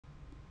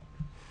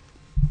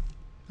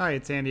Hi,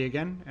 it's Andy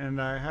again,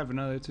 and I have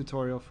another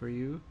tutorial for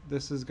you.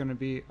 This is going to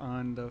be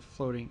on the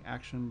floating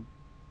action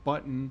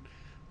button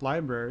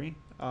library.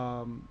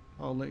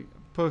 I'll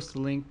post a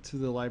link to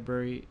the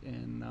library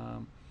in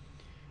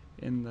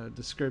the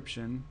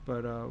description,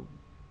 but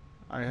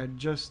I had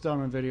just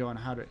done a video on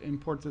how to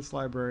import this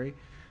library,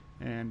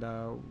 and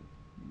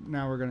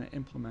now we're going to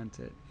implement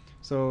it.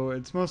 So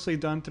it's mostly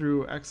done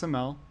through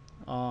XML.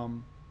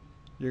 Um,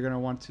 you're going to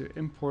want to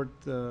import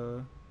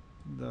the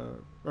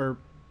or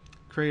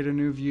create a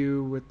new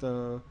view with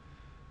the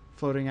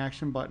floating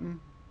action button,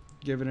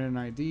 give it an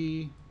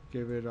ID,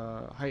 give it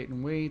a height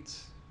and weight,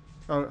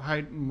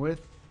 height and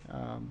width.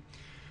 Um,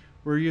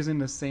 we're using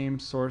the same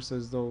source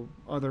as the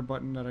other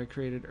button that I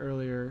created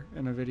earlier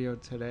in a video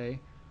today.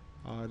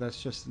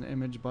 That's just an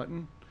image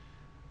button.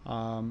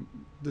 Um,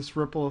 this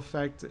ripple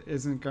effect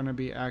isn't going to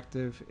be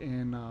active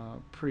in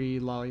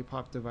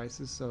pre-Lollipop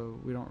devices, so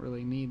we don't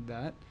really need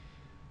that.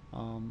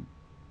 Um,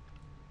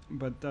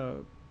 but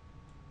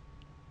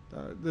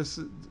this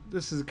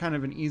is kind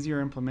of an easier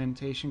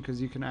implementation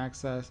because you can add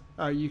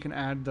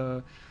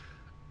the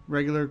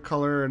regular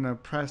color and a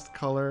pressed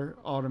color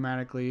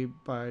automatically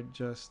by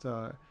just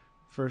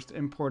first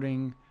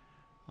importing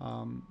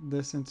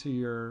this into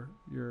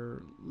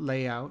your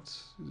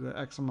layouts. The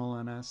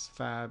XMLNS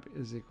fab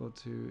is equal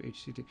to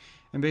HTTP,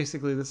 and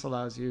basically this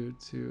allows you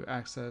to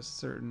access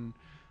certain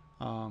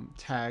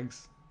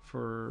tags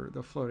for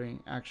the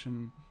floating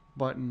action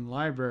button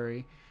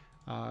library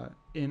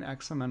in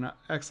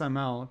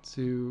XML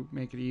to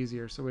make it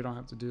easier so we don't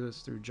have to do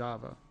this through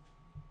Java.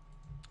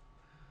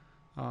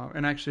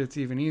 And actually it's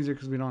even easier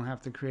because we don't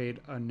have to create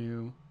a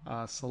new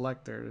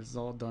selector. This is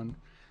all done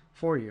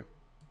for you.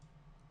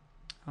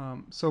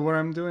 So what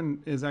I'm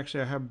doing is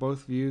actually I have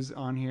both views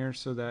on here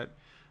so that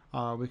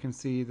we can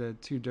see the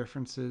two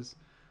differences.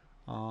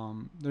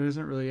 There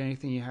isn't really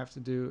anything you have to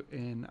do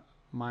in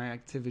my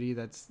activity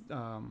that's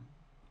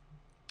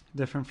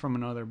different from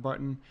another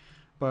button,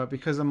 but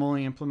because I'm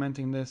only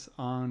implementing this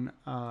on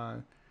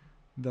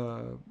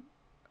the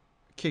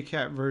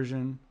KitKat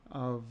version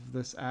of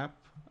this app,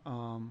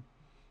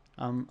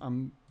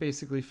 I'm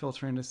basically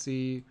filtering to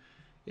see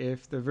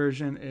if the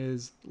version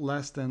is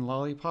less than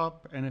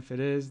Lollipop, and if it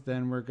is,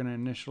 then we're going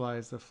to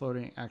initialize the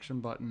floating action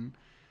button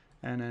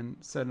and then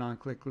set an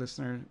on-click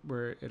listener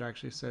where it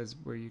actually says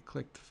where you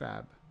clicked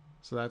fab.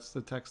 So that's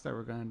the text that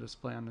we're going to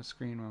display on the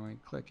screen when we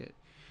click it.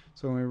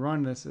 So when we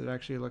run this, it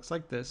actually looks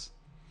like this.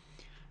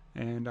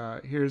 And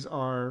here's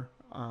our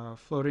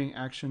floating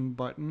action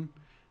button.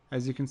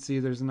 As you can see,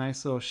 there's a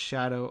nice little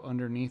shadow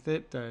underneath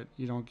it that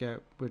you don't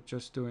get with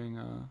just doing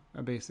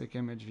a basic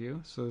image view.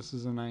 So this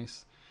is a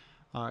nice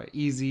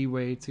easy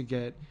way to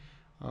get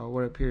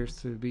what appears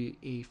to be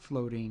a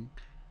floating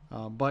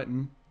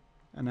button.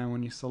 And then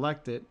when you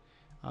select it,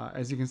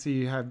 as you can see,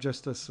 you have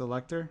just a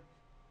selector.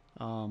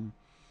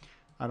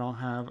 I don't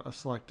have a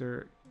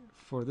selector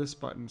for this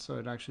button, so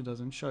it actually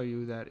doesn't show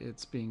you that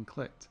it's being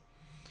clicked.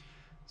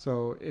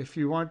 So if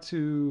you want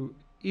to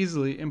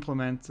easily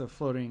implement a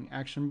floating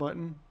action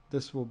button,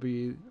 this will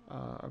be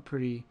a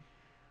pretty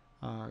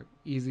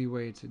easy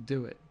way to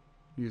do it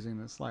using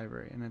this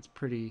library, and it's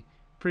pretty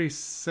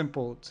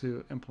simple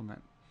to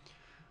implement.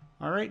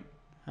 All right,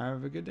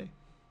 have a good day.